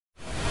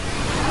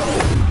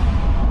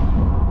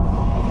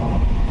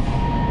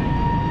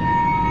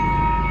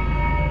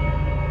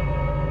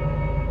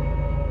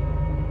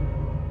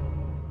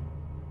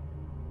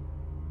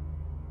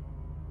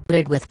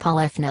loaded with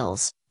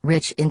polyphenols,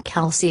 rich in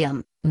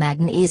calcium,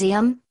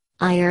 magnesium,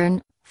 iron,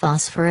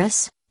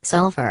 phosphorus,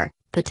 sulfur,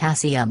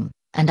 potassium,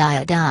 and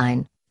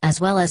iodine,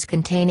 as well as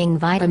containing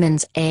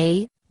vitamins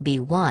A,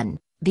 B1,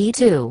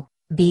 B2,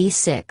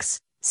 B6,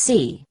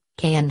 C,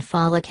 K and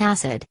folic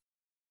acid.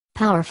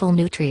 Powerful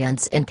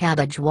nutrients in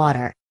cabbage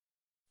water.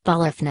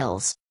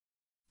 Polyphenols.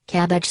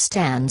 Cabbage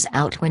stands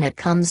out when it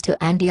comes to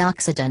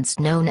antioxidants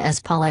known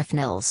as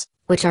polyphenols,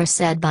 which are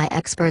said by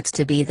experts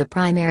to be the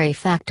primary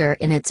factor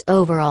in its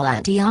overall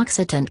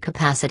antioxidant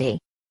capacity.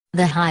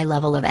 The high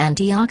level of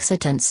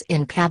antioxidants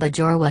in cabbage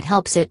are what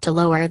helps it to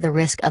lower the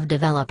risk of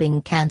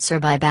developing cancer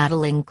by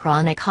battling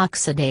chronic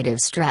oxidative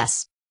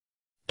stress.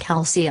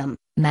 Calcium,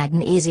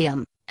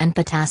 magnesium, and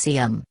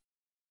potassium.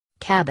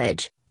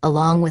 Cabbage,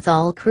 along with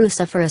all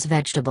cruciferous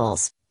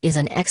vegetables, is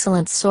an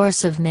excellent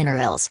source of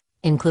minerals,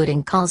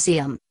 including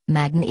calcium,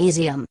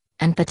 magnesium,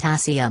 and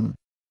potassium.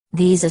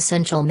 These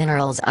essential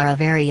minerals are a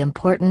very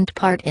important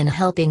part in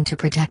helping to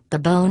protect the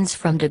bones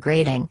from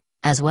degrading,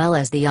 as well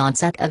as the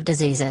onset of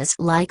diseases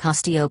like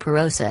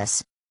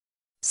osteoporosis.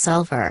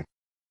 Sulfur.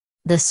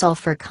 The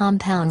sulfur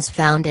compounds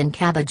found in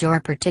cabbage are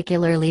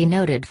particularly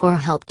noted for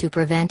help to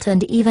prevent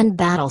and even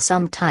battle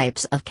some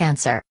types of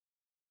cancer.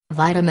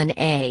 Vitamin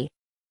A.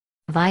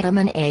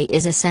 Vitamin A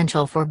is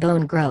essential for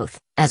bone growth,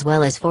 as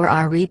well as for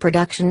our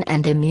reproduction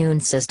and immune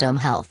system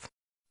health.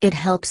 It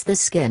helps the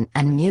skin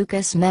and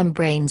mucous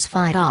membranes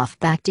fight off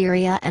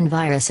bacteria and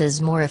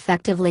viruses more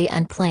effectively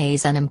and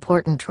plays an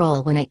important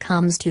role when it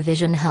comes to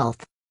vision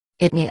health.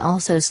 It may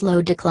also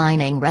slow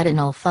declining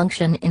retinal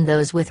function in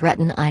those with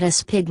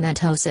retinitis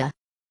pigmentosa.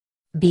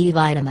 B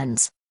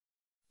vitamins.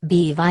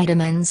 B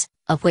vitamins,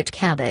 of which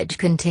cabbage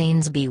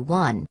contains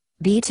B1,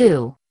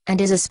 B2,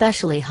 and is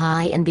especially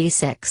high in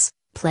B6,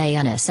 play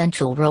an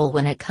essential role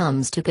when it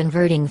comes to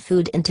converting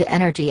food into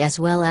energy as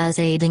well as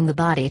aiding the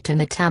body to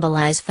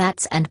metabolize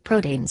fats and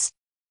proteins.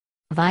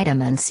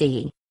 Vitamin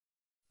C.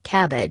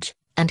 Cabbage,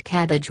 and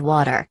cabbage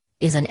water,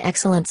 is an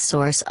excellent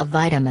source of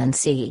vitamin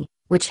C,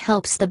 which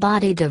helps the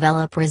body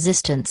develop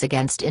resistance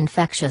against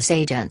infectious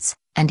agents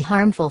and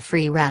harmful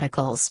free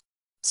radicals.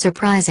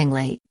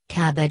 Surprisingly,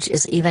 cabbage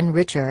is even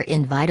richer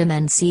in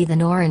vitamin C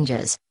than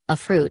oranges, a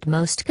fruit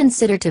most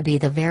considered to be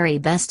the very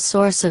best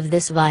source of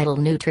this vital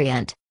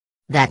nutrient.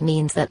 That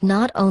means that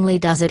not only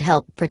does it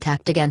help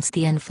protect against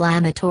the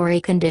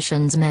inflammatory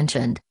conditions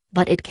mentioned,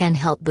 but it can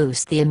help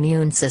boost the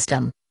immune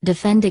system,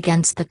 defend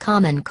against the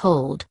common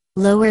cold,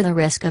 lower the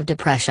risk of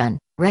depression,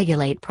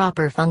 regulate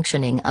proper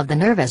functioning of the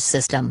nervous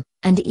system,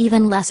 and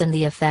even lessen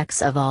the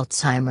effects of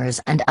Alzheimer's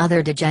and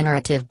other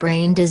degenerative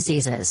brain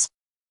diseases.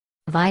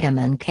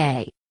 Vitamin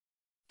K.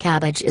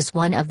 Cabbage is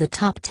one of the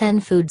top 10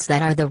 foods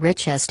that are the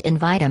richest in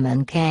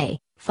vitamin K,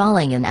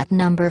 falling in at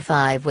number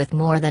 5 with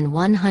more than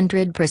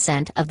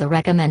 100% of the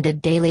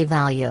recommended daily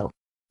value.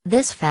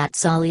 This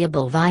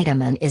fat-soluble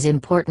vitamin is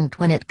important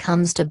when it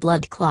comes to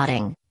blood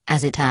clotting,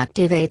 as it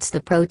activates the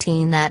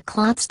protein that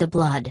clots the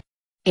blood.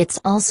 It's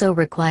also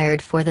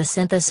required for the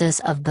synthesis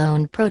of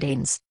bone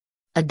proteins.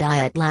 A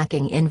diet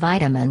lacking in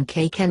vitamin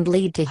K can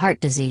lead to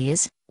heart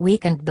disease,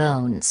 weakened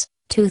bones,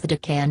 tooth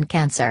decay and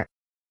cancer.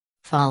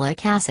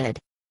 Folic acid.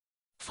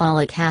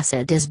 Folic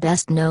acid is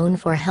best known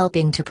for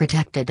helping to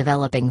protect a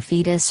developing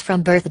fetus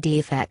from birth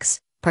defects,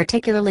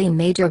 particularly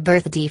major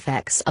birth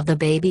defects of the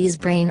baby's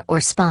brain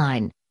or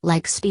spine,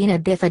 like spina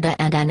bifida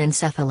and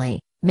anencephaly,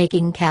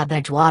 making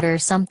cabbage water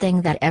something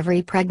that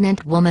every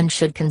pregnant woman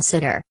should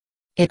consider.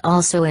 It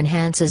also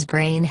enhances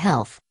brain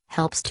health,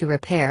 helps to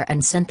repair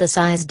and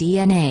synthesize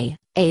DNA,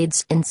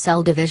 aids in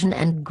cell division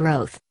and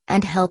growth,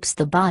 and helps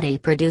the body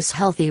produce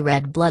healthy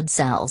red blood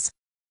cells.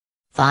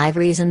 5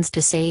 reasons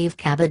to save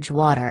cabbage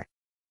water.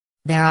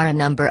 There are a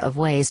number of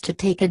ways to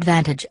take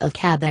advantage of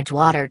cabbage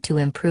water to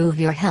improve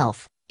your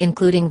health,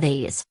 including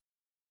these.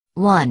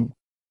 1.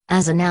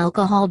 As an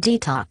alcohol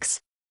detox.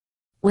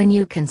 When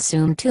you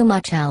consume too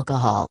much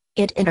alcohol,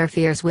 it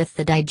interferes with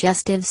the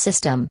digestive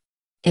system.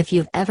 If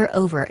you've ever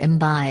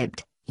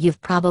over-imbibed,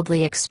 you've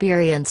probably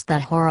experienced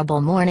that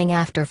horrible morning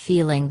after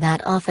feeling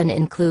that often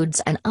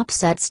includes an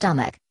upset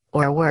stomach,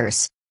 or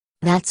worse.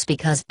 That's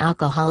because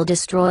alcohol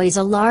destroys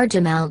a large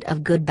amount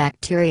of good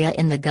bacteria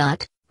in the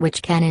gut,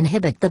 which can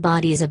inhibit the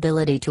body's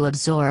ability to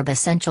absorb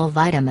essential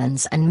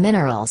vitamins and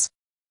minerals.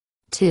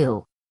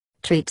 2.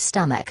 Treat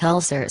stomach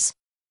ulcers.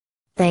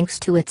 Thanks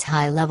to its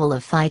high level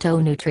of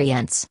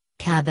phytonutrients,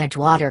 cabbage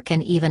water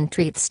can even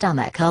treat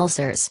stomach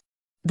ulcers.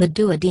 The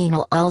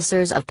duodenal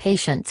ulcers of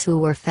patients who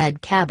were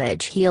fed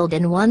cabbage healed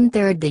in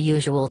 1/3 the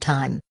usual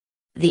time.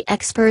 The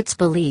experts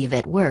believe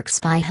it works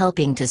by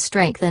helping to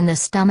strengthen the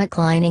stomach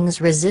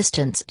lining's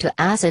resistance to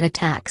acid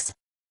attacks.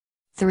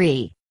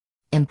 3.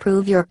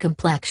 Improve your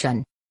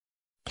complexion.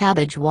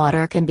 Cabbage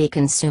water can be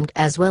consumed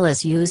as well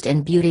as used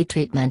in beauty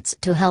treatments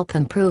to help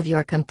improve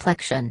your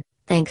complexion,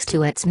 thanks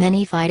to its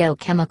many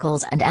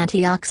phytochemicals and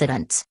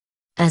antioxidants.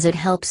 As it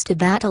helps to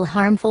battle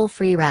harmful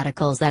free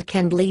radicals that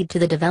can lead to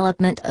the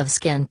development of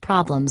skin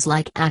problems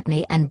like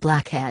acne and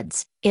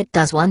blackheads, it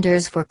does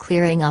wonders for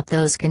clearing up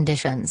those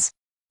conditions.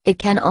 It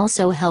can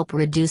also help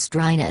reduce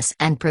dryness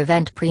and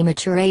prevent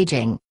premature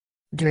aging.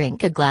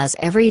 Drink a glass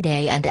every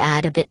day and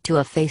add a bit to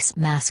a face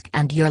mask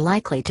and you're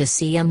likely to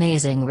see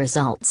amazing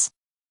results.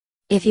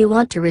 If you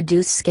want to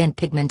reduce skin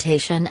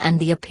pigmentation and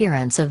the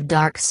appearance of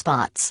dark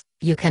spots,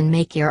 you can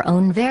make your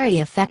own very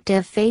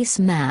effective face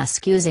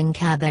mask using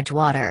cabbage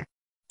water.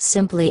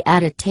 Simply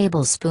add a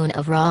tablespoon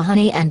of raw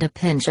honey and a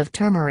pinch of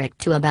turmeric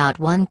to about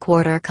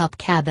 1/4 cup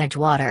cabbage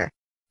water.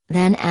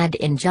 Then add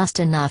in just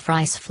enough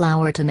rice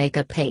flour to make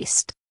a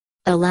paste.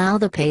 Allow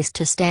the paste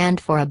to stand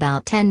for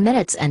about 10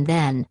 minutes and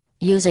then,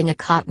 using a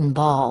cotton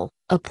ball,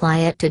 apply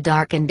it to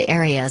darkened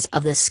areas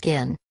of the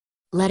skin.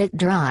 Let it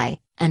dry,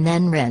 and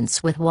then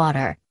rinse with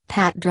water,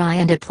 pat dry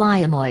and apply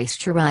a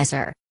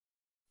moisturizer.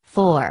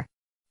 4.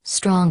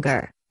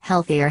 Stronger,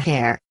 healthier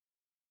hair.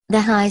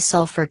 The high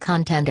sulfur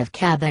content of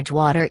cabbage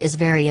water is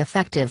very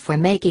effective for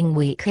making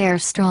weak hair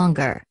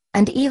stronger,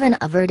 and even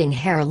averting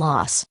hair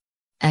loss.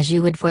 As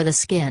you would for the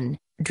skin,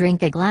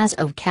 drink a glass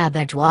of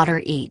cabbage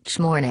water each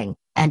morning,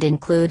 and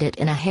include it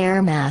in a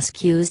hair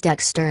mask used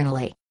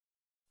externally.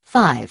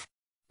 5.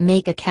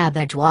 Make a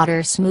cabbage water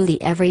smoothie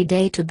every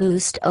day to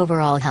boost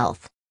overall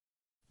health.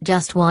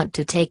 Just want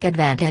to take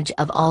advantage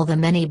of all the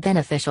many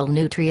beneficial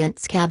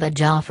nutrients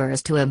cabbage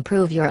offers to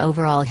improve your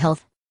overall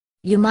health?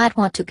 You might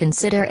want to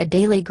consider a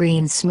daily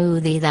green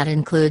smoothie that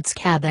includes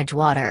cabbage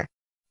water.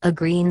 A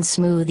green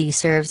smoothie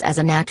serves as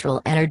a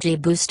natural energy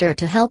booster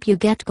to help you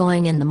get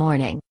going in the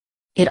morning.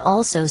 It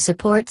also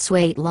supports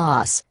weight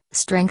loss,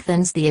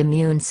 strengthens the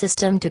immune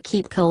system to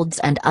keep colds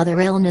and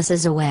other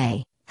illnesses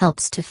away,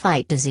 helps to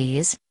fight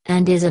disease,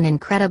 and is an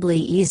incredibly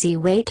easy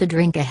way to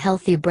drink a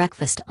healthy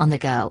breakfast on the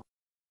go.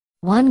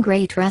 One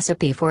great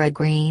recipe for a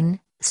green,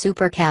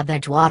 super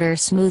cabbage water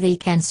smoothie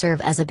can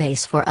serve as a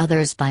base for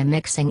others by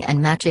mixing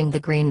and matching the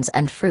greens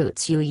and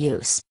fruits you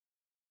use.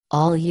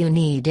 All you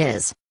need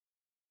is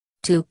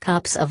 2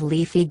 cups of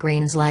leafy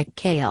greens like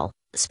kale,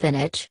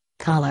 spinach,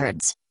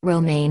 collards,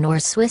 romaine or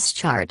Swiss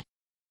chard.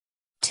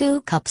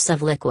 2 cups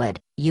of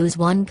liquid, use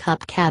 1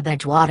 cup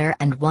cabbage water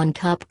and 1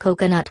 cup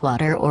coconut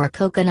water or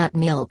coconut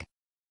milk.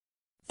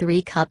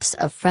 3 cups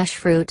of fresh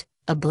fruit,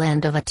 a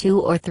blend of 2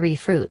 or 3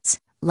 fruits,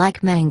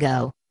 like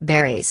mango,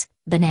 berries,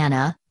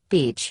 banana,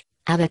 peach,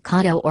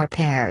 avocado or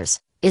pears,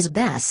 is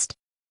best.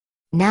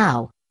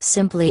 Now,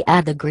 simply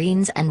add the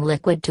greens and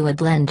liquid to a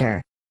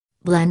blender.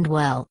 Blend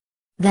well.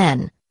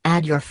 Then,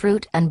 add your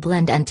fruit and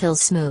blend until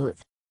smooth.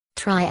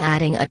 Try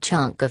adding a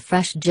chunk of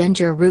fresh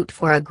ginger root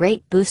for a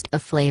great boost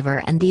of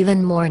flavor and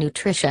even more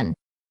nutrition.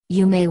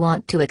 You may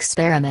want to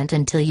experiment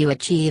until you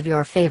achieve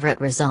your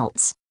favorite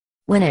results.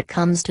 When it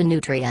comes to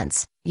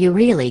nutrients, you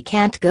really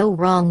can't go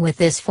wrong with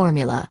this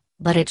formula,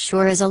 but it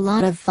sure is a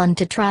lot of fun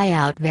to try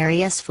out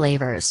various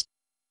flavors.